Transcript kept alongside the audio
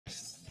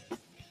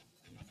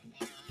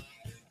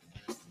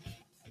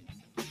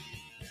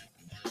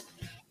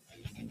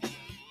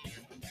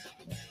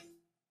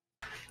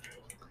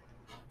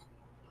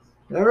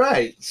All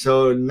right,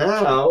 so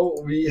now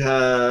we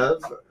have.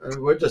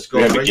 We're just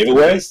going have a right to the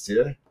giveaway? list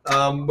here.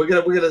 We're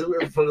gonna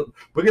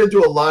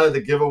do a lot of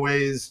the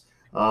giveaways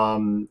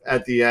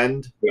at the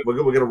end.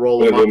 We're gonna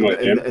roll them up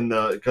in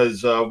the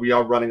because we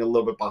are running a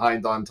little bit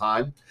behind on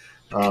time.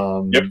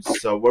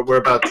 So we're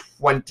about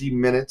 20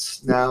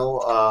 minutes now.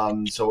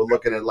 So we're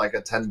looking at like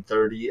a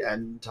 10:30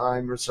 end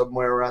time or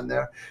somewhere around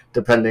there,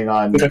 depending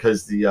on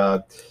because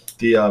the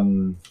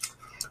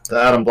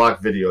Adam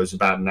Block video is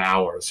about an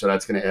hour, so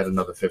that's going to add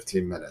another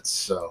 15 minutes.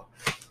 So,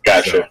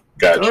 gotcha.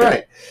 All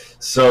right.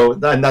 So,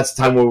 and that's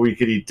the time where we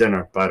could eat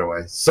dinner, by the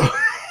way. So,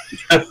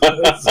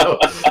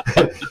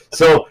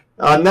 so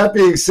on that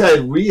being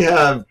said, we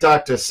have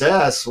Dr.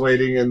 Sasse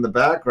waiting in the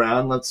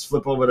background. Let's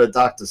flip over to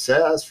Dr.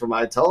 Sasse from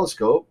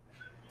iTelescope.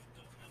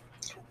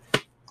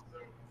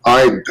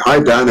 Hi,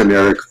 Dan and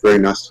Eric. Very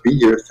nice to be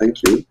here. Thank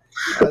you.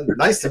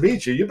 Nice to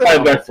meet you. You've been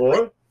on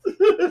before.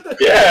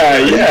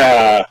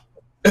 Yeah.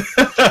 You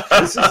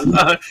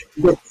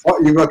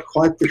got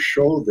quite the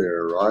show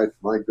there, right?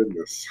 My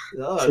goodness.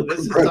 So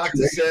this is Dr.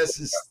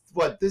 Sasse.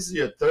 This is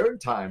your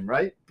third time,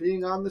 right?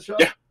 Being on the show?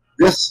 Yeah.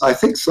 Yes, I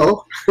think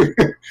so.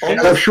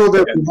 I'm sure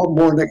there'll be one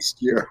more next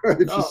year.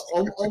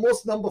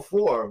 Almost number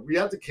 4. We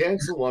had to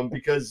cancel one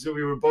because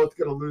we were both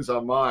going to lose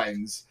our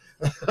minds.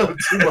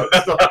 Too much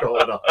stuff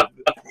going on.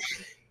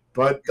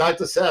 But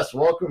Dr. Sasse,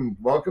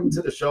 welcome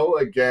to the show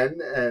again,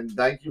 and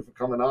thank you for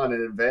coming on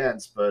in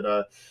advance.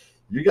 But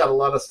you got a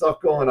lot of stuff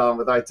going on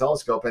with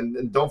iTelescope,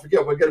 and don't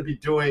forget, we're going to be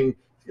doing.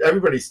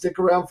 Everybody, stick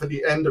around for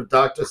the end of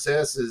Dr.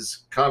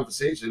 Sasse's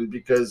conversation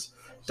because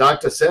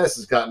Dr. Sasse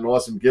has got an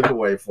awesome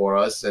giveaway for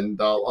us, and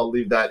I'll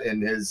leave that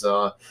in his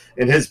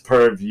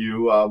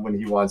purview when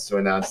he wants to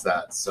announce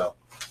that. So,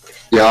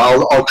 yeah,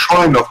 I'll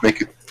try not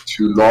make it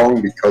too long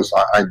because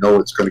I know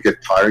it's going to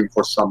get tiring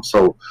for some.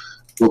 So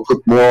we'll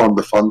put more on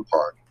the fun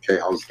part. Okay,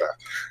 how's that?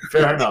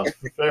 Fair enough.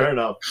 Fair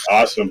enough.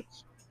 Awesome.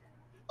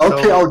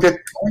 Okay, so, I'll get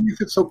going if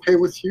it's okay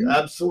with you.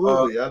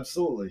 Absolutely,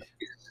 absolutely.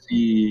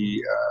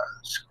 The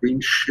screen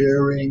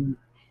sharing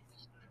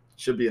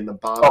should be in the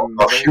bottom.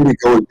 Oh, here we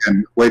go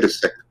again. Wait a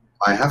second.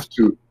 I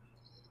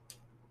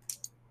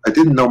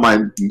didn't know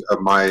my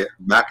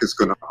Mac is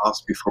going to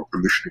ask me for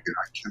permission again.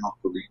 I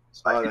cannot believe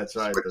it. Oh, that's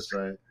right. That's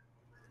right.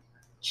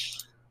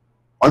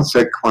 One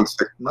sec.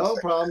 No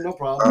problem.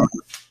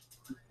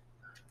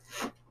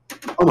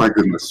 Oh my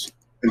goodness.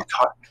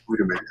 Wait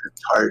a minute.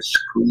 Entire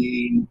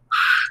screen.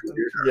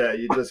 Yeah,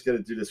 you just got to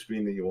do the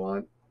screen that you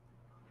want.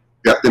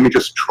 Yeah, let me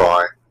just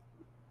try.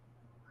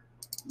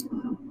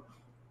 Am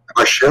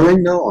I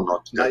sharing now or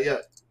not? Not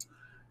yet.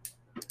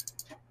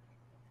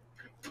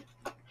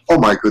 Oh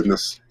my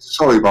goodness.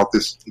 Sorry about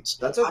this.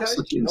 That's okay.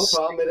 No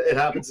problem. It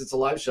happens. It's a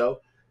live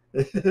show.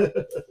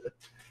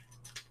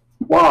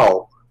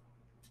 Wow.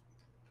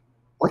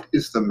 What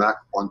is the Mac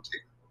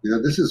wanting? You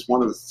know, this is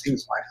one of the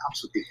things I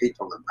absolutely hate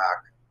on the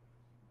Mac.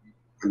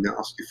 When they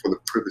ask you for the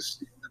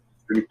privacy.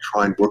 Let me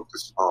try and work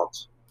this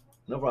out.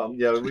 No problem.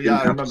 Yeah,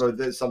 I remember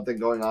there's something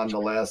going on the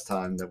last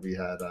time that we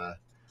had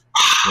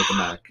with the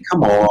Mac.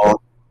 Come on.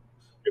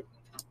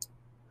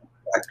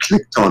 I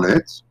clicked on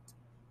it.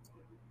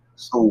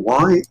 So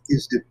why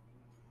is it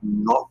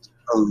not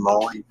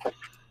allowing? Wait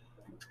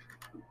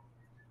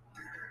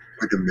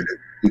a minute.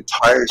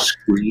 Entire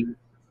screen.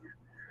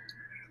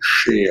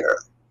 Share.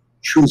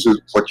 Choose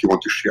what you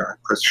want to share. I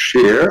press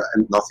share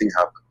and nothing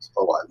happens.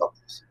 Oh, I love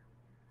this.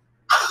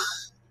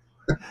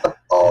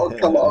 Oh,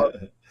 come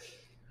on.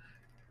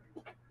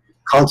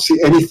 Can't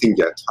see anything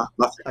yet. Huh?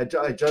 Nothing.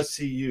 I just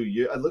see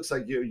you. It looks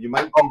like you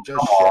might be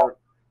just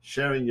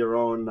sharing your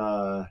own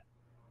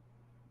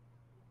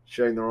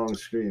sharing the wrong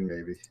screen,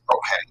 maybe.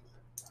 Okay.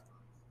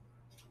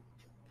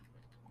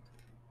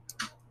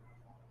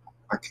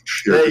 I can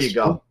share. There you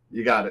go.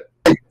 You got it.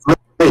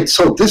 Great.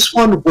 So this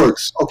one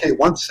works. Okay,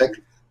 one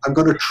second. I'm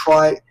going to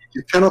try.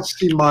 You cannot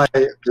see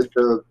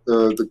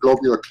the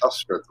globular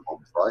cluster at the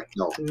moment, right?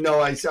 No.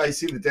 No, I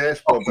see the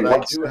dashboard, okay, but I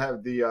do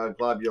have the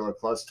globular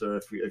cluster.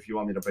 If you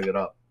want me to bring it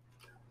up.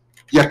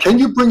 Yeah, can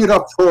you bring it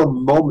up for a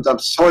moment? I'm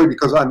sorry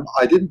because I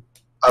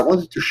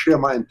wanted to share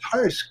my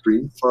entire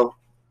screen for.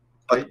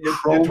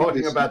 You're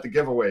talking about the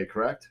giveaway,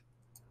 correct?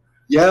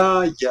 Yeah.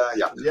 Wait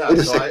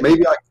a sec.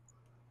 Maybe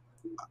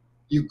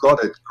you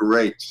got it.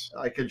 Great.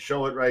 I can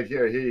show it right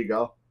here. Here you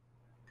go.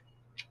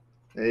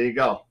 There you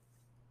go.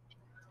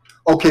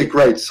 Okay,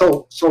 great.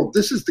 So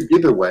this is the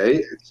giveaway.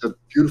 It's a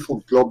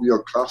beautiful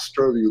globular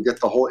cluster. You get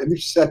the whole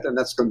image set, and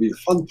that's going to be the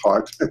fun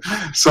part.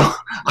 So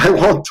I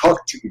won't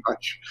talk too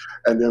much,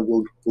 and then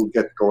we'll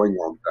get going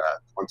on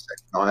that. One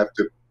second. Now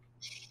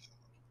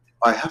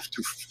I have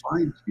to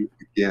find you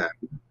again,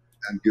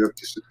 and you have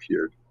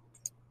disappeared.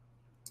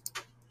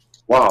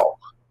 Wow.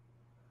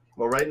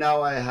 Well, right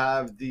now I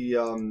have the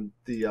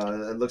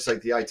it looks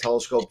like the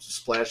iTelescope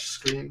splash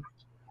screen.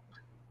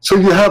 So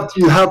you have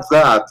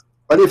that.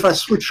 But if I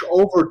switch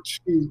over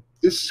to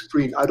this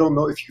screen, I don't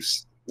know if you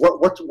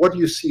what do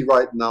you see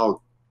right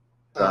now?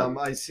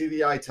 I see the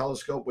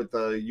iTelescope with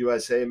the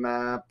USA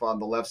map on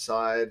the left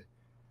side.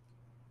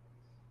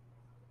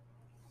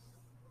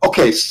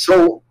 Okay,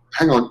 so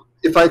hang on.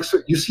 if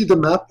you see the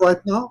map right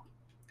now?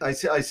 I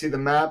see the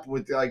map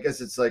with, I guess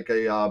it's like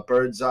a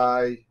bird's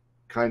eye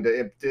kind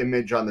of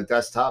image on the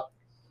desktop.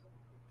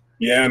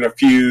 Yeah, and a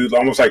few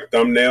almost like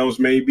thumbnails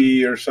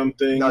maybe or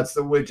something. That's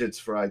the widgets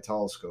for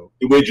iTelescope.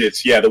 The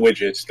widgets, yeah, the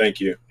widgets. Thank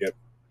you. Yep.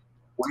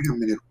 Wait a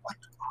minute. What?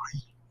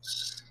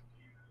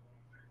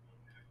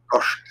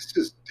 Gosh, this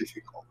is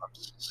difficult. I'm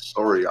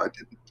sorry, I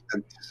didn't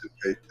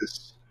anticipate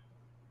this.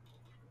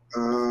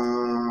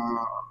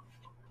 Oh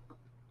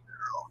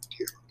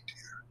dear.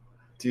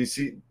 Do you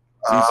see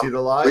the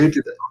live?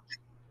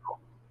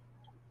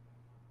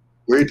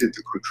 Where did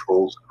the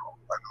controls go?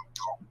 I don't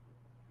know.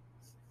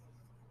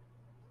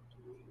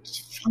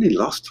 It's funny.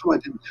 Last time I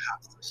didn't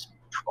have this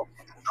problem.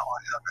 Now I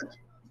have it.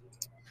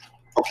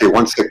 Okay,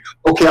 one second.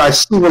 Okay, I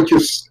see what you.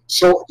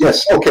 So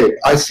yes. Okay,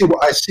 I see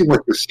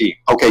what you're seeing.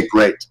 Okay,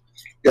 great.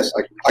 Yes,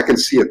 I can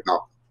see it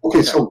now.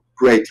 Okay, so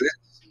great.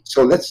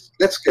 So let's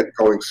get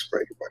going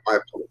straight away. My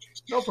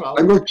apologies. No problem.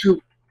 I'm going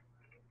to.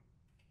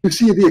 You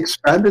see the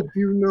expanded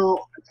view now?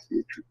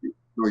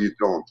 No, you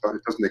don't.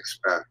 It doesn't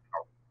expand. No,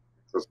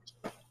 it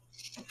doesn't.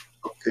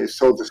 Okay,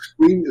 so the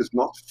screen is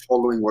not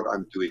following what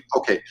I'm doing.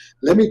 Okay,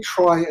 let me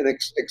try and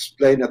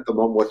explain at the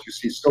moment what you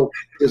see. So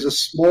there's a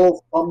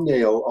small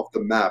thumbnail of the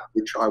map,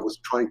 which I was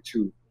trying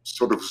to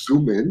sort of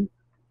zoom in,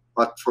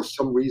 but for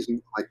some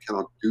reason I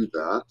cannot do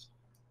that.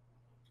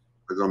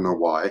 I don't know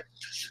why.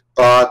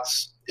 But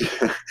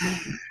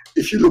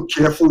if you look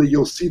carefully,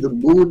 you'll see the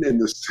moon in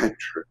the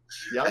center,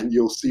 and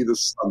you'll see the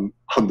sun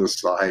on the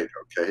side,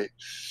 okay?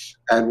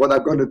 And what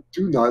I'm going to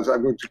do now is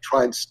I'm going to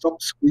try and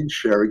stop screen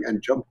sharing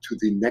and jump to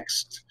the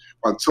next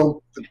one.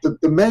 So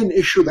the main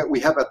issue that we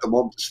have at the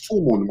moment is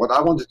full moon. What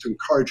I wanted to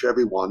encourage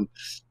everyone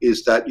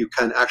is that you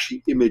can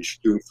actually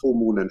image during full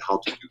moon and how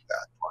to do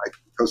that, right?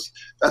 Because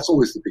that's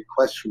always the big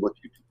question, what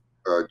you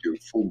do during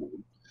full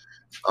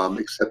moon,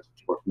 except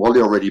what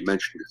Molly already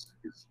mentioned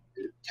is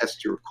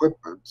test your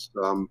equipment.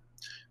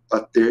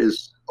 But there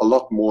is a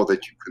lot more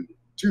that you can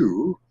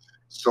do.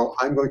 So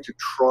I'm going to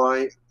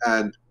try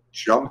and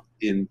jump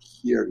in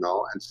here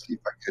now and see if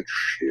I can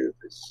share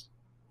this.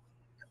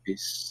 Let me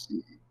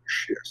see,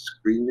 share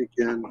screen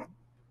again.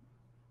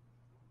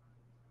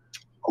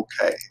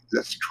 Okay,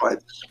 let's try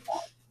this one.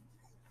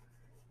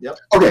 Yep.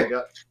 Okay.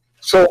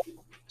 So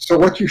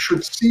what you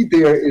should see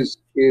there is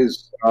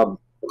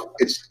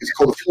it's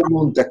called a full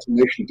moon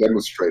declination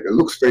demonstrator. It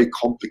looks very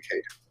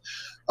complicated,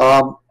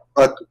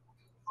 but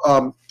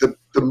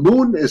the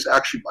moon is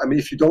actually. I mean,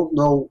 if you don't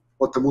know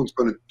what the moon's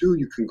going to do,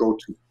 you can go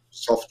to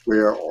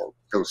software or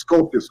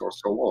telescopics or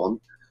so on.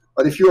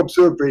 But if you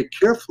observe very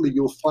carefully,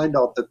 you'll find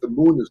out that the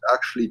moon is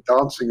actually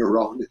dancing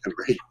around in a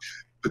very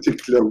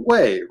particular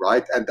way,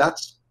 right? And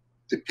that's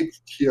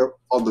depicted here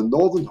on the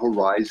northern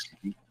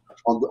horizon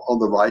on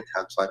the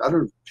right-hand side. I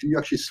don't know, can you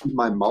actually see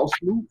my mouse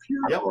move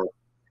here? Yep.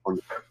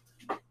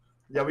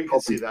 Yeah, we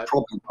can see that.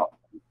 Probably not.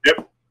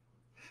 Yep.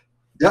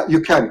 Yeah, you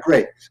can.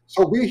 Great.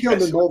 So we're here on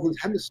the northern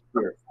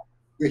hemisphere.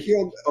 We're here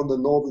on the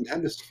northern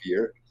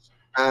hemisphere,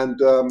 and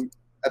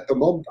at the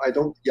moment, I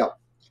don't. Yeah,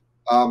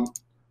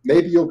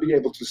 maybe you'll be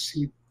able to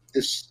see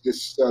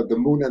the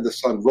moon and the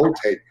sun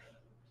rotate.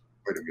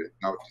 Wait a minute.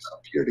 Now it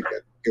disappeared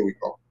again. Here we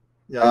go.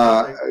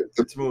 Yeah,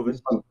 it's moving.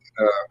 The sun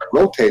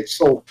rotates.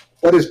 So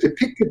what is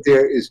depicted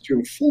there is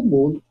during full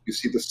moon, you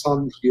see the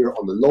sun here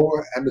on the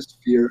lower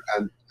hemisphere,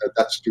 and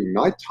that's during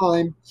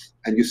nighttime,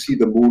 and you see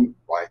the moon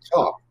right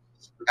up.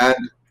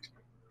 And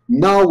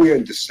now we're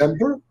in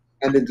December,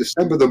 and in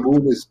December the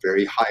moon is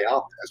very high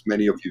up, as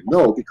many of you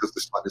know, because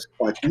the sun is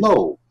quite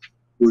low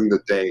during the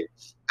day.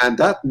 And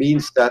that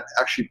means that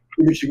actually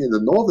imaging in the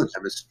northern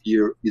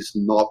hemisphere is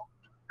not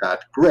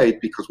that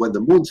great, because when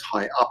the moon's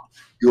high up,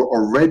 you're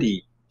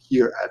already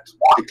here at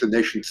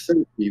declination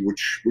 30,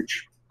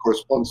 which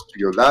corresponds to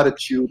your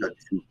latitude, and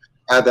if you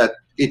add that,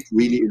 it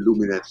really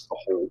illuminates the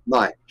whole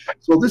night.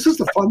 So this is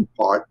the fun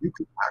part. You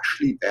can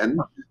actually then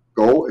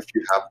go, if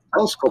you have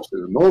telescopes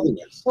in the northern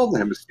and southern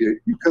hemisphere,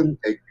 you can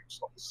take use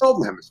of the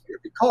southern hemisphere,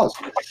 because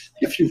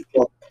if you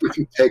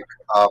take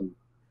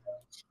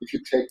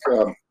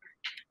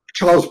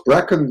Charles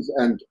Bracken's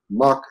and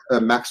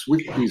Max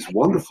Whitney's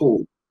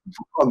wonderful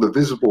book on the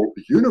visible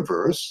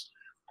universe,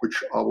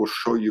 which I will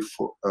show you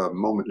for a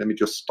moment. Let me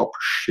just stop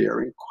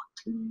sharing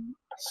quickly.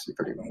 Let's see if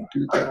I can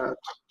do that.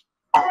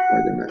 Wait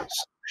a minute.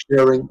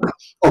 Sharing.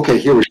 Okay,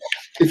 here we go.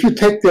 If you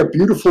take their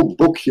beautiful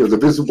book here, The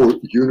Visible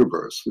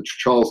Universe, which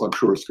Charles, I'm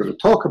sure, is going to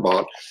talk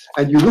about,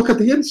 and you look at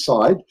the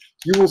inside,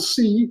 you will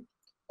see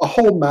a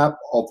whole map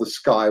of the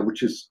sky,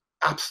 which is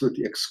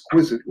absolutely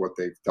exquisite what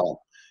they've done.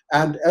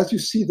 And as you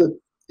see,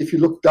 if you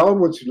look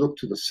downwards, you look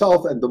to the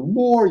south, and the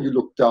more you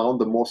look down,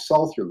 the more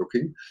south you're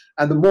looking,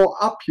 and the more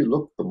up you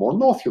look, the more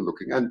north you're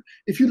looking. And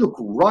if you look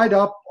right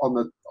up on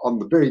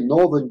the very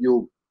northern,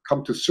 you'll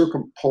come to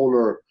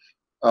circumpolar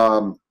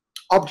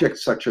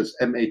objects such as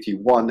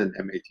M81 and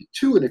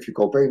M82, and if you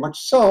go very much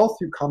south,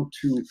 you come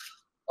to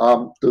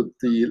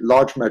the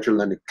Large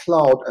Magellanic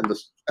Cloud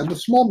and the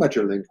Small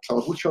Magellanic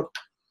Cloud, which are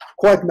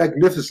quite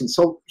magnificent.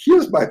 So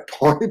here's my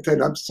point,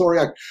 and I'm sorry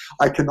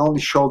I can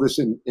only show this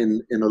in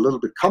a little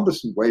bit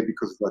cumbersome way,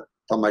 because if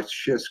I might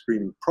share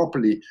screen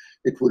properly,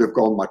 it would have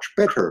gone much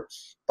better.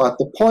 But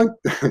the point,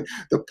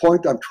 the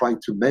point I'm trying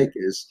to make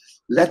is,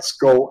 let's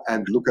go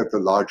and look at the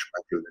Large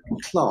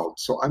Magellanic Cloud.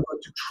 So I'm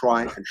going to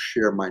try and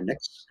share my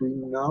next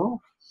screen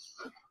now.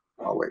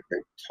 Oh, wait,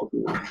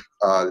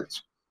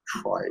 let's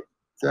try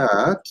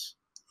that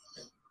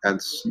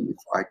and see if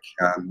I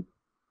can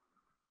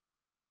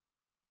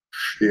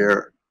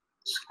share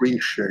screen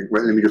sharing.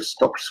 Well, let me just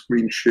stop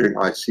screen sharing.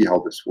 I see how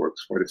this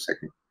works. Wait a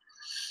second.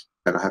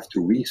 And I have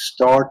to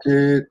restart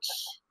it.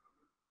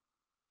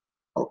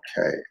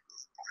 Okay.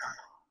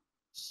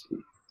 Let's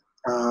see.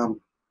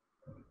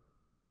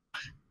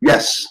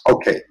 Yes,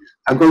 okay.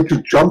 I'm going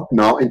to jump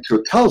now into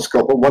a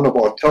telescope, on one of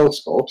our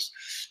telescopes,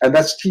 and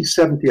that's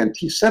T70. And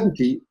T70,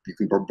 you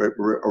can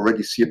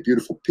already see a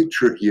beautiful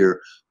picture here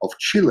of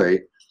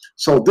Chile.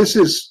 So this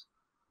is,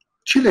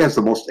 Chile has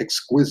the most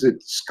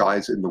exquisite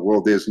skies in the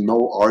world. There's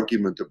no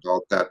argument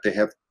about that. They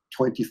have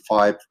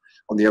 25,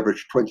 on the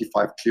average,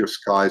 25 clear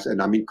skies,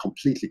 and I mean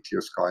completely clear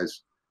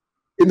skies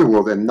in the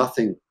world, and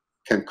nothing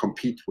can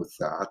compete with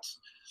that.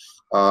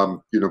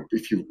 You know,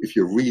 if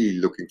you're really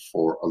looking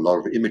for a lot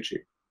of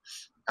imaging.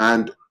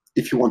 And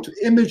if you want to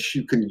image,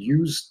 you can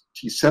use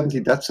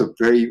T70. That's a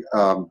very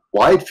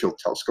wide field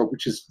telescope,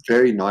 which is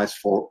very nice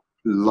for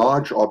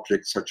large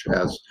objects such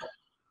as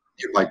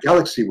nearby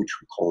galaxy, which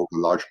we call the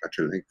Large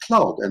Magellanic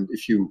Cloud. And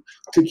if you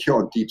click here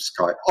on Deep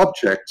Sky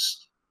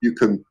Objects, you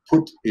can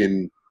put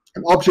in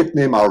an object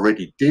name. I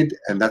already did,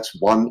 and that's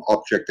one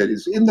object that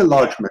is in the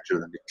Large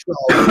Magellanic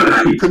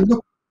Cloud.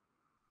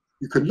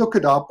 You can look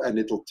it up, and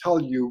it'll tell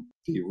you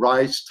the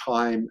rise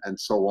time and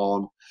so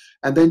on.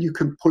 And then you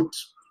can put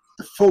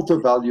the filter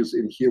values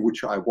in here,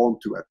 which I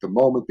won't do at the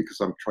moment because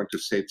I'm trying to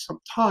save some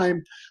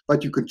time,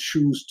 but you can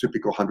choose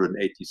typical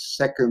 180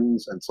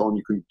 seconds and so on.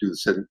 You can do the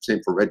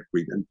same for red,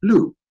 green, and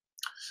blue.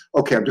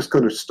 Okay, I'm just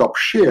going to stop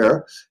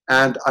share,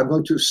 and I'm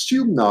going to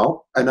assume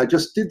now, and I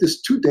just did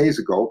this 2 days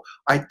ago,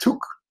 I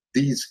took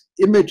these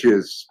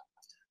images,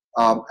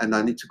 and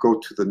I need to go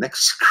to the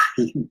next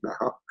screen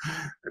now.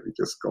 Let me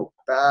just go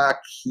back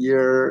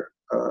here.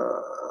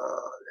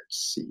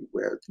 Let's see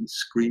where the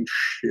screen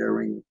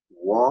sharing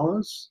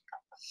was.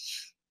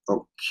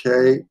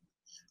 Okay.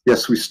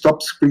 Yes, we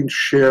stopped screen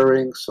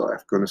sharing, so I'm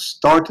going to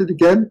start it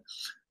again.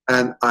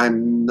 And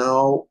I'm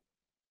now,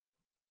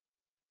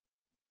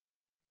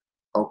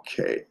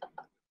 okay.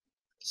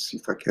 Let's see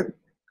if I can.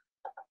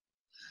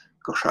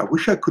 Gosh, I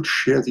wish I could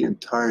share the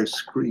entire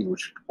screen,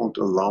 which it won't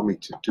allow me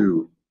to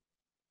do.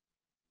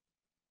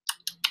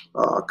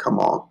 Come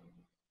on.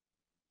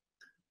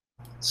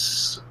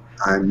 So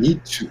I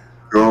need to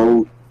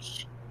go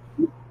to,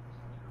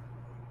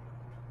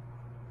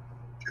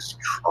 just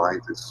try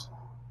this.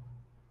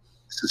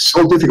 This is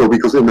so difficult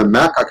because in the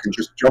Mac I can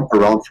just jump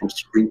around from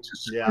screen to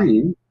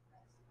screen.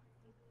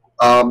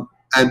 Yeah.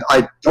 And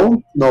I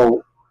don't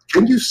know,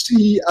 can you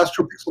see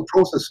AstroPixel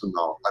Processor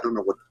now? I don't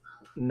know what.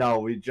 No,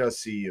 we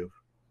just see you.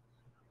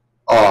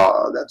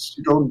 That's,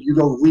 you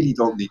really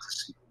don't need to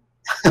see.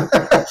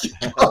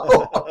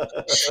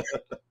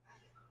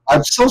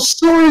 I'm so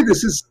sorry.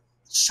 This is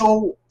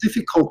so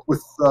difficult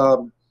with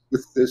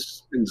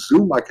this in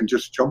Zoom. I can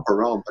just jump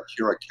around, but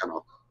here I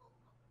cannot.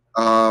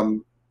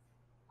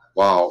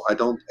 Wow, I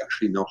don't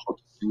actually know how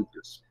to do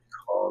this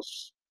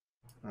because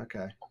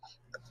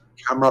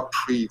camera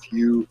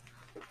preview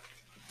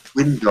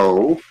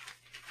window,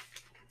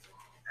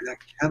 and I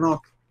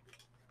cannot.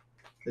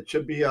 It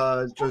should be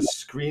just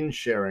screen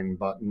sharing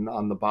button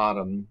on the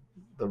bottom,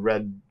 the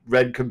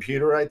red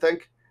computer, I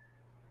think.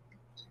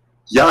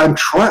 Yeah, I'm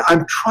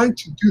trying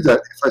to do that.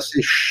 If I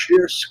say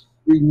share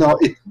screen now,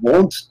 it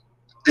won't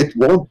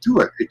do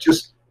it. It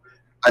just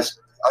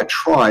I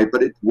try,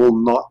 but it will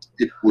not.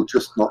 It will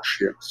just not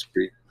share the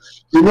screen.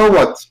 You know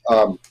what?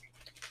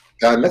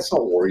 Let's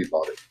not worry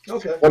about it.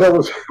 Okay. What I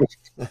was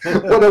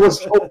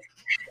hoping,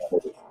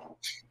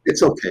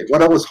 it's okay.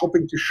 What I was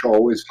hoping to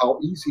show is how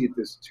easy it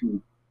is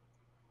to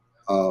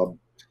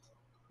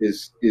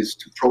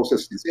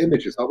process these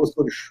images. I was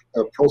going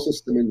to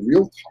process them in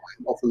real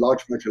time of the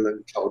Large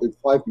Magellanic Cloud in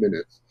 5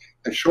 minutes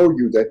and show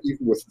you that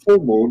even with full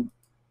moon,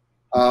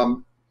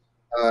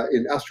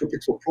 in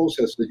AstroPixel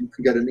Processor, you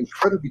can get an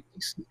incredibly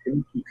decent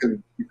image. You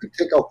can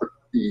take out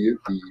the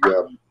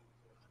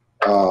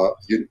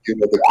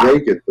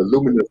gradient, the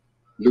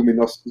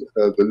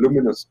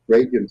luminous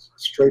gradient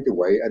straight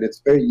away, and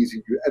it's very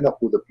easy. You end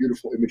up with a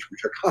beautiful image,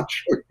 which I can't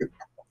show you.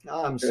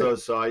 I'm so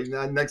sorry.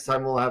 Next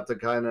time we'll have to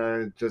kind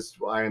of just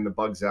iron the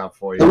bugs out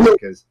for you,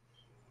 because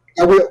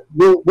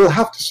we'll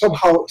have to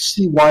somehow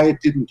see why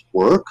it didn't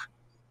work.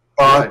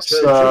 But it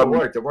should have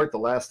worked. It worked the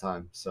last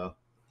time, so.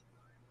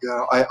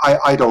 Yeah,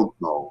 I don't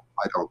know.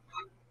 I don't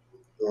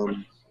know.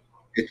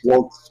 It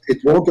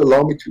won't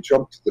allow me to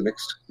jump to the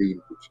next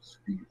screen, which is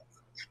really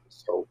unfortunate.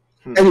 So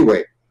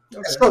anyway,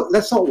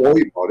 let's not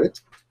worry about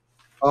it.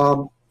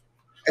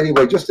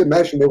 Anyway, just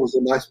imagine there was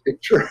a nice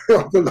picture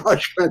of the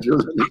Large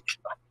Magellanic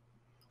Cloud.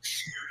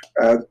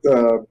 And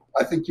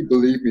I think you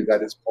believe me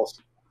that it's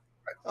possible.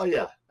 Oh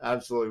yeah,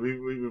 absolutely.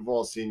 We've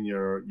all seen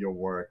your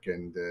work,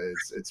 and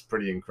it's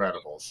pretty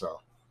incredible. So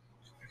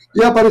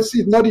Yeah, but it's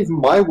not even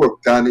my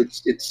work, Dan.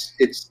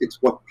 It's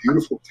what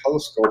beautiful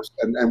telescopes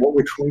and what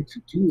we're trying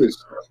to do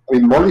is. I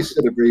mean, Molly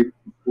said a very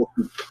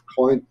important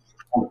point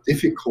on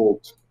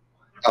difficult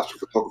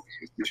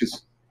astrophotography is, which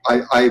is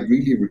I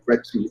really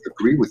regret to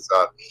agree with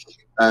that.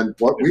 And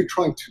what we're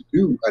trying to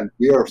do, and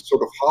we are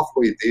sort of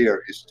halfway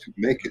there, is to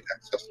make it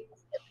accessible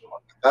for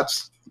everyone. And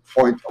that's the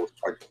point I was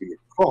trying to bring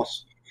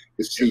across.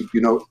 Is see,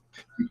 you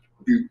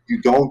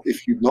don't,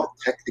 if you're not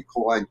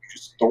technical and you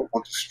just don't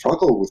want to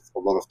struggle with a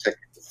lot of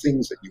technical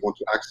things and you want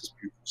to access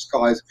beautiful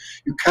skies,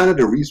 you can at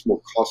a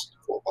reasonable cost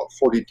for about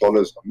 $40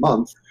 a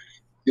month,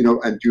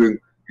 and you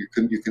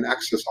can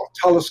access our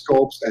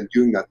telescopes, and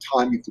during that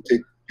time you can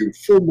take, during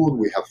full moon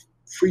we have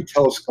free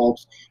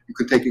telescopes, you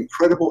can take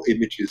incredible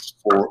images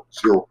for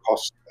zero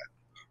cost.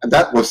 And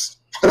that was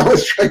what I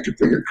was trying to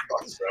bring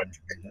across.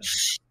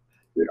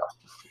 yeah.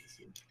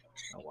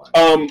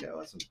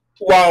 Awesome.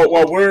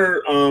 While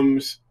we're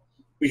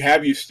we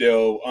have you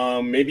still,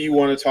 maybe you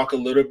want to talk a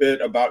little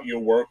bit about your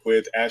work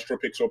with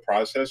AstroPixel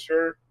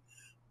Processor,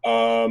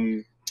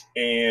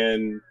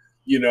 and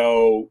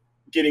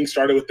getting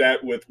started with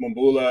that with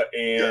Mambula,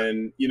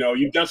 and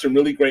you've done some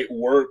really great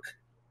work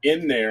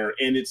in there,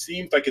 and it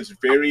seems like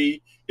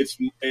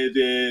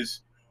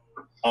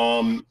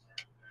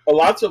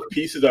lots of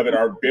pieces of it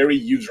are very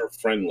user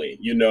friendly.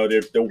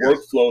 The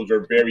workflows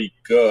are very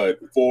good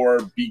for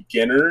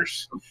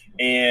beginners,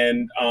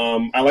 and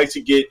I like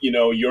to get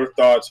your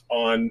thoughts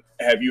on,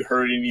 have you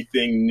heard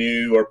anything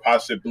new or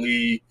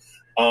possibly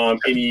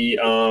any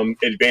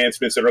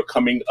advancements that are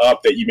coming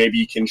up that you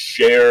maybe can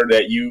share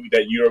that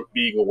you're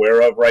being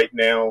aware of right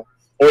now,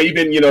 or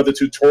even the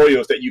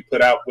tutorials that you put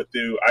out with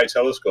the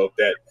iTelescope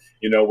that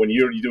when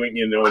you're doing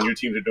when your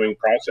teams are doing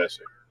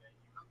processing.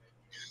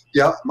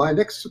 Yeah, my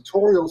next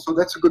tutorial. So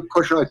that's a good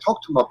question. I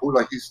talked to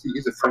Mambula.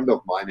 He's a friend of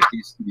mine, and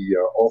he's the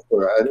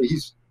author, and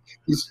he's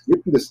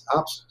written this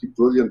absolutely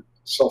brilliant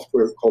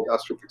software called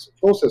AstroPixel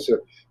Processor,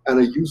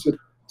 and I use it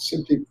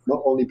simply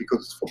not only because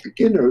it's for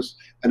beginners,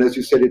 and as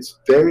you said, it's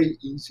very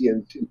easy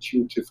and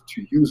intuitive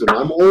to use. And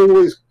I'm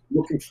always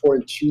looking for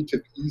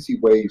intuitive, easy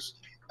ways,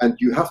 and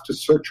you have to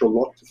search a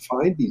lot to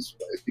find these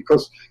ways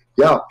because,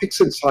 yeah,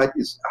 Pixinsight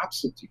is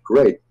absolutely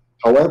great.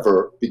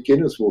 However,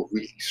 beginners will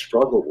really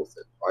struggle with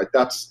it, right?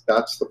 That's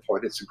the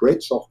point. It's a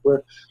great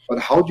software, but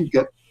how do you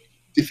get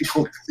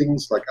difficult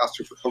things like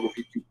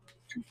astrophotography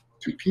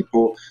to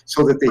people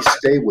so that they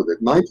stay with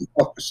it?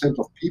 95%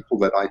 of people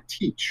that I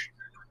teach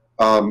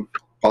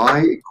buy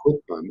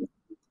equipment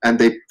and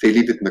they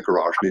leave it in the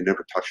garage and they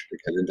never touch it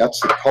again. And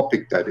that's a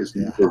topic that is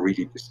never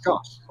really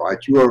discussed, right?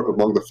 You are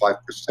among the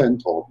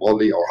 5%, or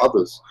Molly or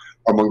others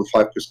are among the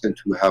 5%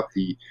 who have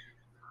the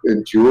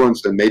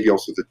endurance and maybe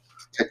also the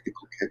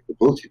technical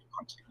capability to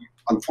continue.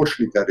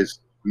 Unfortunately, that is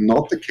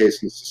not the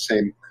case, and it's the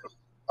same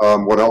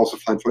what I also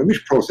find for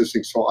image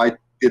processing. So I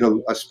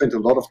spent a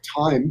lot of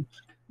time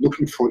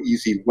looking for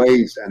easy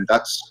ways, and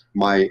that's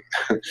my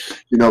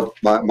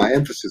my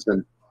emphasis.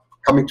 And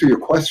coming to your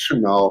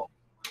question now,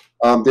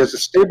 there's a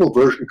stable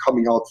version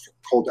coming out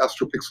called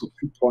AstroPixel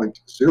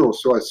 2.0.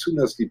 So as soon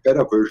as the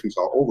beta versions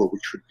are over,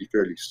 which should be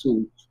fairly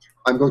soon,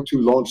 I'm going to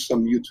launch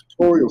some new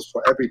tutorials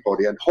for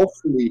everybody, and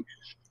hopefully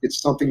it's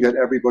something that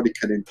everybody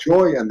can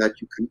enjoy, and that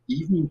you can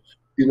even,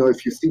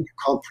 if you think you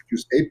can't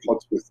produce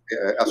APODs with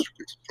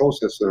AstroPixel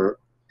Processor,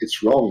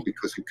 it's wrong,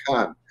 because you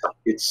can.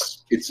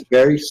 It's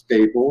very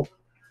stable,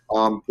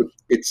 but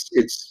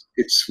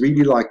it's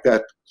really like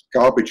that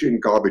garbage in,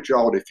 garbage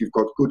out. If you've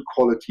got good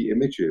quality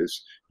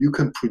images, you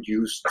can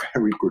produce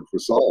very good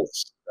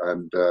results.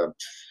 And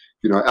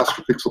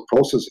AstroPixel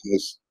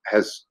Processor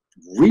has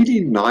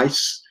really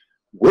nice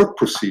work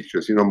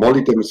procedures.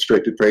 Molly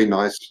demonstrated very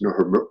nice,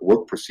 her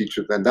work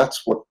procedure, and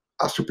that's what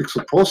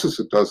AstroPixel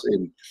Processor does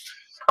in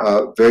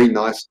very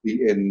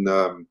nicely in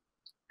the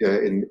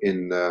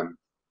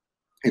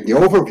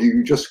overview.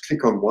 You just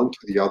click on one to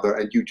the other,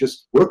 and you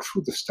just work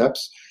through the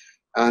steps,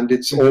 and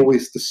it's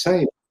always the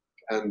same.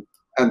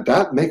 And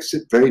that makes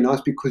it very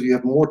nice because you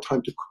have more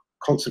time to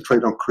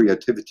concentrate on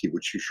creativity,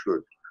 which you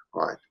should,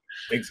 right?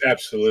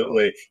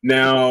 Absolutely.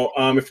 Now,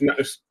 if not,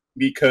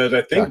 because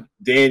I think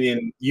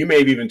Dan, you may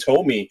have even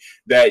told me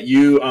that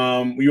you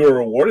were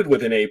awarded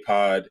with an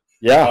APOD.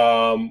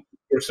 Yeah.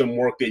 For some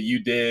work that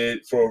you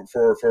did for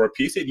a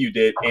piece that you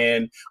did,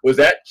 and was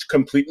that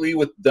completely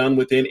done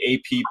within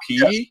APP?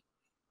 Yes.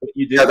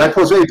 You did that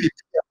was APP.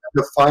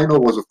 The final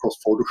was, of course,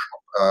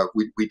 Photoshop.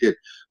 We did,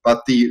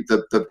 but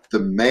the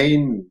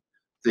main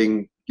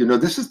thing,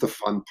 this is the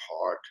fun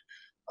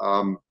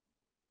part.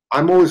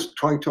 I'm always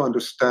trying to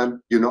understand,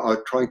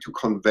 trying to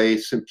convey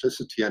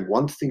simplicity. And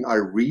one thing I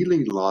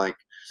really like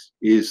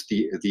is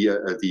the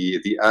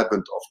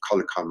advent of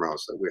color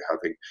cameras that we're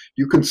having.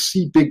 You can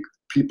see big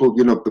people,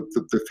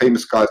 the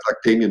famous guys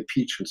like Damien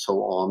Peach and so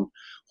on,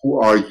 who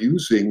are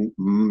using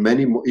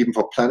many more, even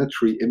for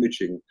planetary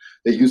imaging,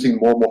 they're using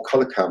more and more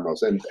color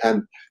cameras. And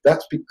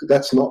that's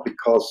not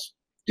because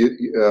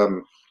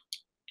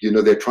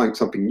they're trying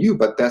something new,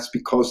 but that's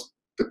because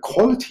the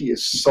quality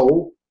is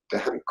so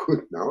damn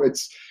good now.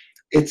 It's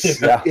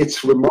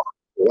remarkable.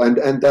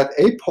 And that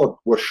APOD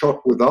was shot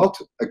without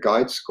a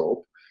guide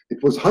scope.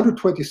 It was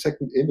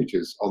 120-second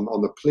images on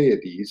the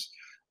Pleiades,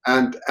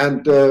 and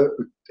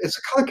it's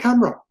a color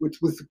camera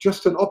with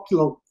just an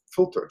optical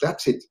filter.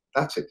 That's it.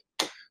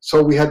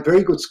 So we had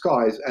very good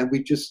skies, and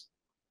we just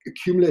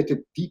accumulated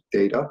deep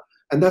data,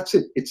 and that's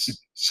it. It's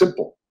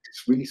simple.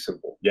 It's really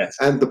simple. Yes.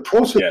 And the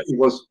processing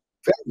was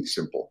very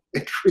simple.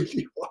 It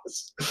really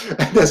was.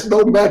 And there's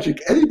no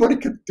magic. Anybody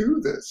can do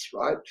this,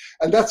 right?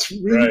 And that's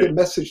really the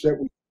message that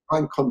we try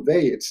and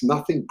convey. It's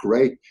nothing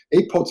great.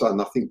 APODs are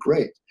nothing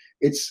great.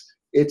 It's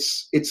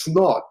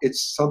not.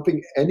 It's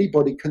something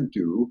anybody can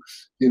do.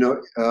 You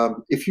know,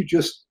 if you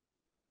just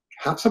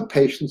have some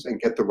patience and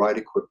get the right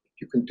equipment,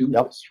 you can do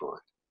this, right?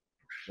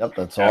 Yep,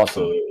 that's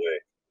awesome.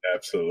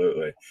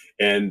 Absolutely.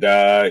 And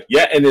and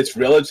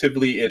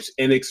it's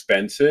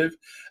inexpensive.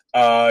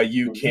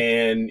 You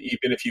can,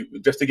 even if you,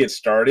 just to get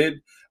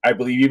started, I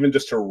believe even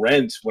just to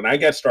rent, when I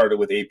got started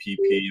with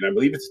APP, and I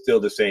believe it's still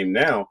the same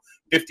now,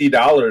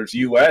 $50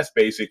 US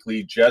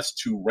basically just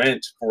to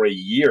rent for a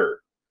year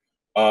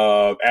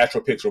of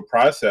AstroPixel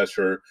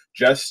processor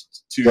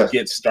just to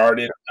get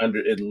started under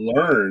and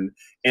learn.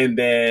 And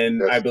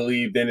then I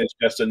believe then it's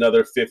just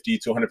another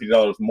 $50 to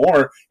 $150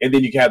 more, and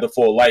then you can have the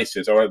full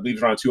license, or I believe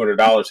it's around $200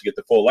 to get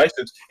the full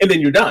license, and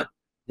then you're done.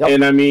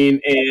 And I mean,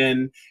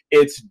 and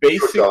it's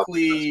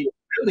basically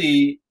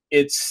really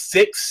it's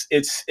six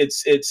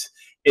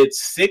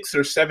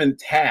or seven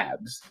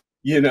tabs,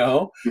 you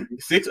know,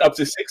 up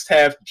to six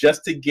tabs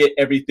just to get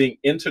everything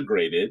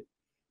integrated,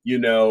 you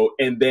know,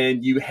 and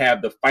then you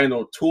have the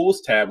final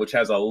tools tab, which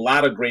has a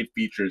lot of great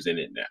features in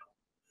it now.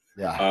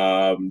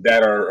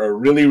 That are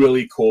really,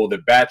 really cool. The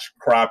batch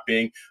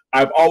cropping.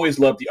 I've always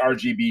loved the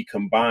RGB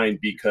combined,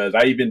 because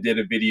I even did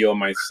a video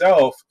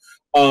myself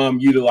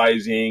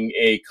utilizing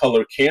a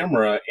color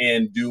camera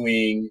and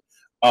doing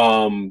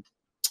an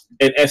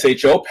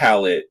SHO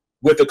palette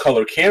with a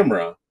color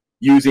camera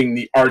using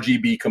the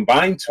RGB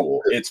combine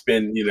tool. It's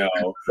been, you know,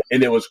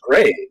 and it was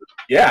great.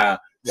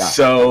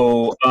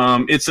 So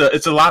it's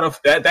a lot of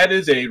that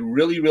is a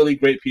really, really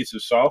great piece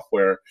of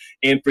software,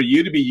 and for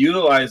you to be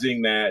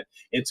utilizing that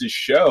and to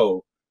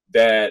show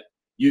that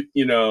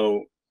you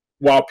know,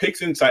 while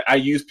Pixinsight, I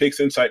use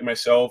Pixinsight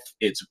myself,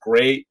 it's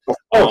great,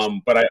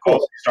 but I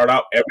also start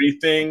out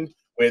everything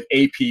with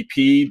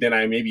APP, then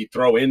I maybe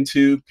throw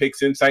into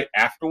Pixinsight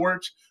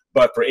afterwards.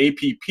 But for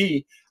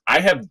APP, I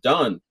have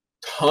done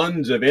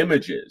tons of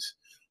images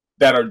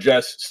that are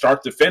just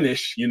start to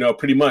finish, you know,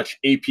 pretty much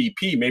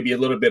APP, maybe a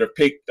little bit of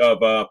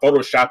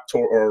Photoshop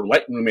or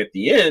Lightroom at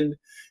the end,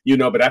 you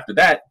know, but after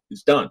that,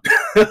 it's done.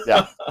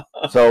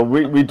 So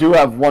we do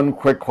have one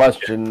quick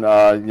question,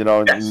 you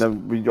know, and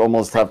then we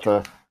almost have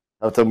to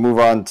move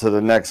on to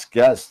the next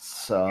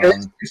guests.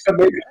 And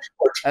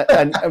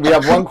we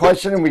have one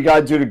question, and we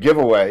got to do the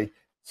giveaway.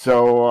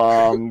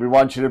 So we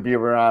want you to be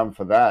around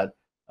for that.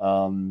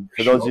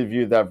 For those of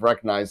you that have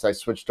recognized, I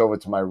switched over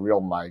to my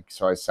real mic,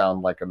 so I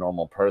sound like a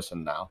normal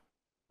person now.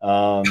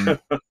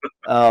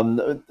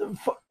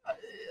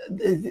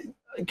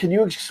 Can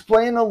you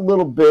explain a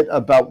little bit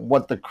about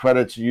what the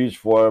credits are used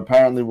for?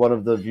 Apparently, one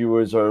of the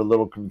viewers are a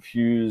little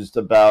confused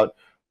about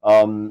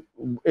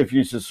if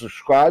you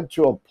subscribe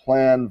to a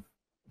plan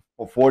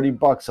for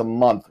 $40 a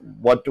month,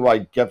 what do I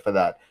get for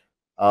that?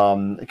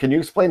 Can you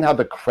explain how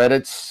the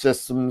credit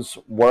systems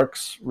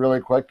works really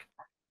quick?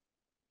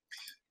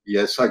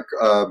 Yes,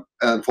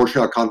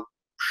 unfortunately, I can't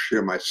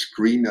share my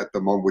screen at the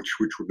moment, which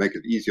would make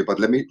it easier. But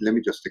let me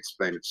just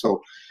explain it.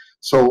 So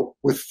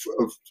with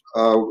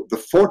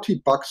the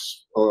 $40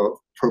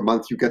 per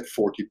month, you get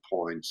 40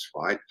 points,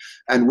 right?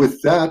 And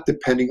with that,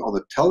 depending on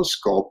the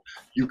telescope,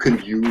 you can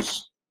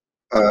use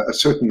a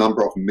certain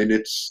number of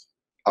minutes,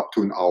 up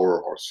to an hour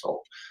or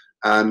so.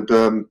 And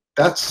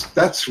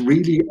that's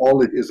really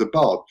all it is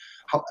about.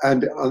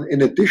 And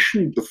in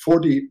addition, the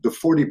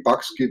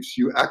 $40 gives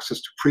you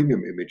access to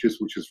premium images,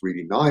 which is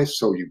really nice.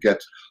 So you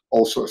get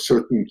also a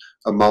certain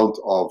amount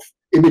of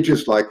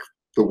images, like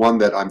the one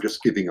that I'm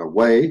just giving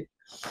away.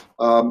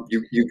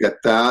 You get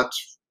that,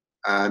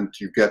 and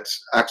you get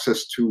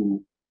access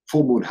to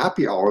full moon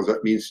happy hours.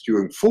 That means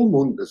during full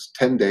moon, there's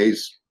 10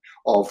 days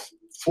of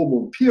full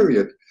moon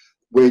period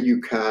where you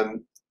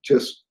can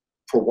just,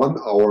 for 1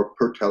 hour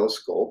per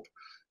telescope,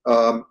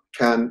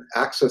 can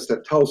access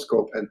that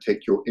telescope and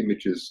take your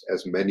images,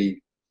 as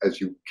many as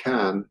you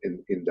can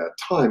in that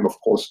time, of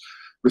course,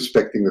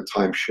 respecting the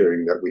time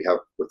sharing that we have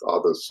with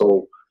others.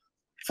 So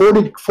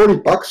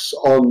 $40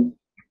 on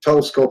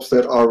telescopes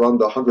that are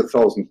under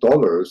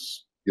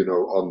 $100,000, you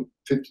know, on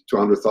 $50,000 to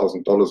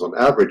 $100,000 on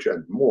average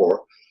and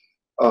more,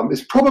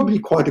 is probably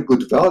quite a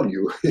good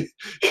value,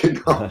 you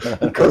know,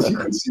 because you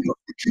can see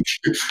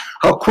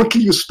how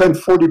quickly you spend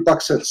 $40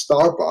 at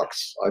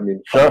Starbucks. I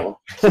mean, sure.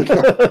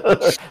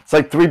 It's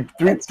like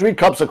three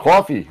cups of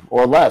coffee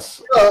or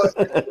less.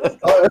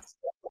 That's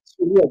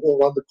really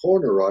around the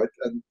corner, right?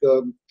 And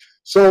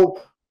so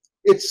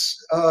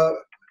it's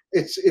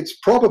it's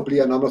probably,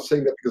 and I'm not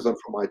saying that because I'm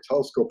from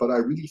iTelescope, but I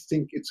really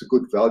think it's a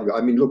good value.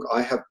 I mean, look,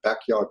 I have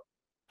backyard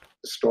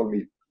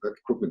astronomy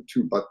equipment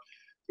too, but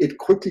it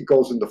quickly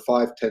goes into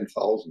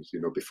 5,000-10,000,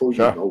 you know, before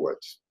Sure. you know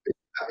it.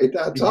 It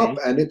adds up,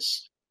 and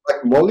it's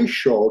like Molly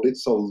showed,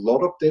 it's a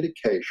lot of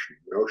dedication.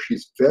 You know,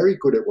 she's very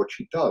good at what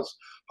she does.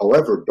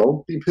 However,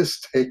 don't be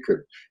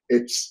mistaken,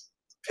 it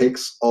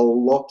takes a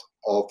lot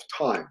of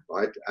time,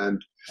 right?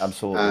 And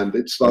Absolutely. And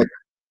it's like,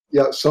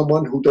 yeah,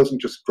 someone who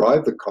doesn't just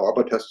drive the car,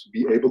 but has to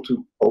be able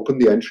to open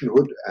the engine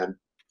hood and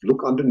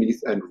look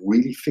underneath and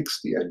really fix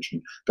the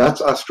engine.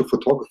 That's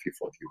astrophotography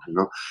for you, you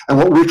know. And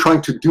what we're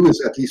trying to do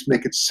is at least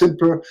make it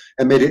simpler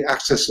and make it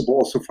accessible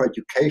also for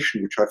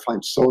education, which I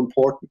find so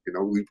important. You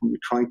know, we're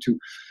trying to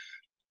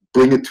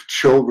bring it to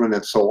children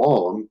and so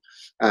on,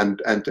 and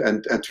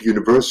to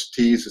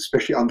universities,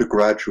 especially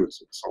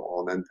undergraduates and so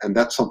on. And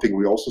that's something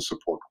we also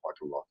support quite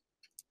a lot.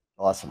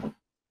 Awesome.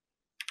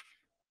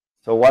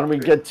 So why don't we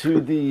get to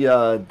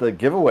the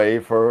giveaway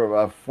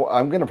for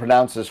I'm going to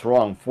pronounce this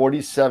wrong,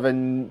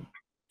 47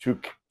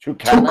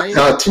 Tukane?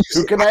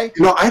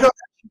 You know, I don't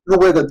know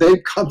where the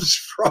name comes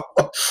from.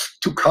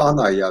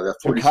 Tukana, yeah.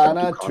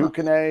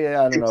 Tukane,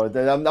 I don't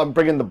know. I'm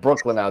bringing the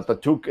Brooklyn out,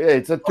 but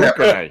it's a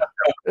Tukane.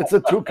 It's a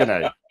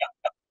Tukane.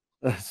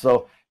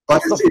 So,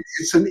 but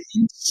it's an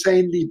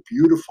insanely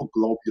beautiful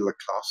globular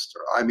cluster.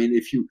 I mean,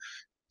 if you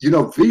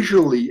know,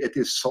 visually, it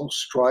is so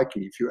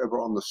striking. If you're ever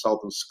on the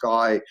southern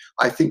sky,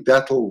 I think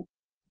that'll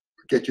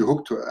get you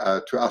hooked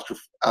to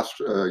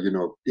you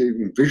know,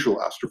 even visual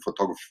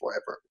astrophotography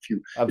forever.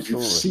 If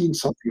you've seen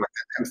something like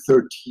that,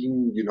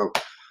 M13, you know,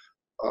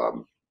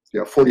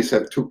 yeah,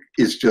 47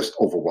 is just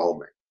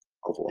overwhelming.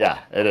 Yeah,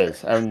 it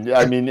is. And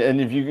I mean,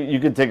 and if you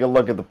could take a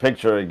look at the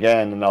picture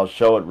again, and I'll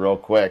show it real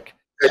quick.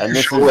 And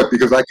this show it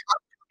because I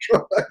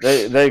can't.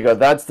 There you go.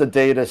 That's the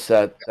data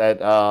set that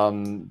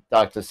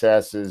Dr.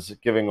 Sasse is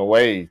giving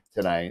away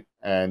tonight,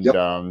 and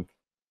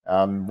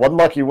one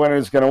lucky winner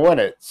is going to win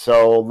it.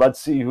 So let's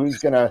see who's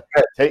going to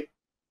take.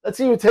 Let's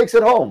see who takes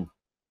it home.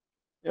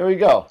 Here we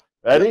go.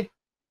 Ready?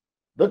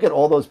 Look at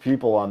all those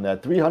people on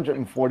that.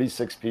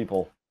 346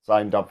 people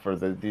signed up for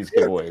these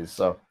giveaways.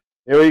 So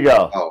here we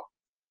go. Oh.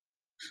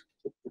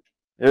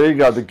 Here you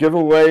go. The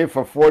giveaway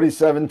for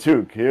 47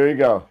 Took. Here you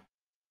go.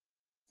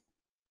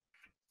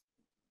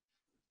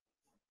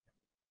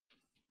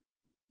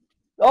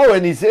 Oh,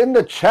 and he's in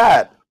the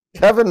chat.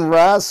 Kevin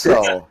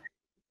Rasso.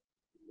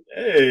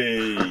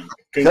 Hey,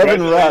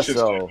 Kevin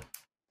Rasso.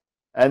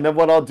 And then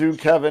what I'll do,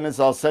 Kevin, is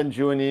I'll send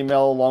you an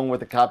email along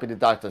with a copy to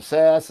Dr.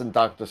 Sasse, and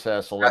Dr.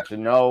 Sasse will let you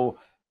know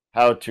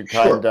how to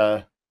kind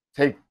of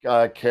take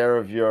care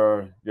of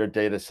your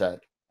data set.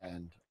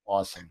 And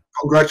awesome.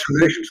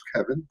 Congratulations,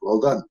 Kevin. Well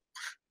done.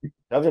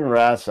 Kevin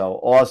Rasso.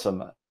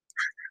 Awesome. All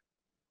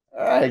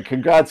right.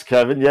 Congrats,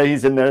 Kevin. Yeah,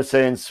 he's in there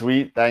saying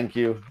sweet. Thank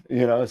you.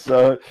 You know,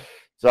 so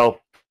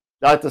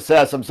Dr.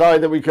 Sasse, I'm sorry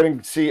that we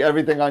couldn't see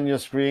everything on your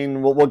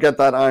screen. We'll get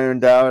that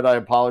ironed out. I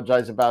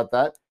apologize about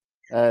that.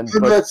 And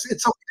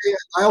it's okay.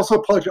 I also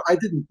apologize. I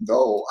didn't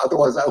know.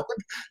 Otherwise, I would.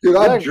 You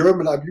know, I'm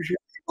German. I'm usually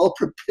well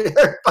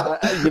prepared.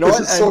 You know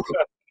what?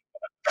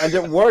 And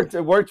it worked.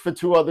 It worked for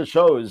 2 other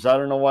shows. I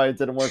don't know why it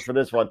didn't work for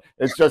this one.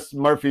 It's just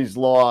Murphy's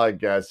Law, I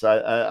guess.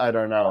 I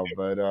don't know.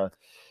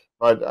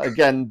 But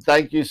again,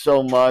 thank you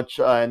so much,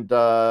 and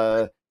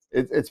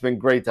it's been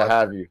great to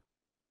have you.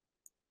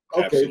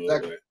 Okay.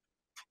 Absolutely.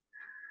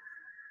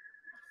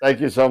 Thank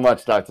you so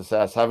much, Dr.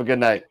 Sasse. Have a good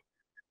night.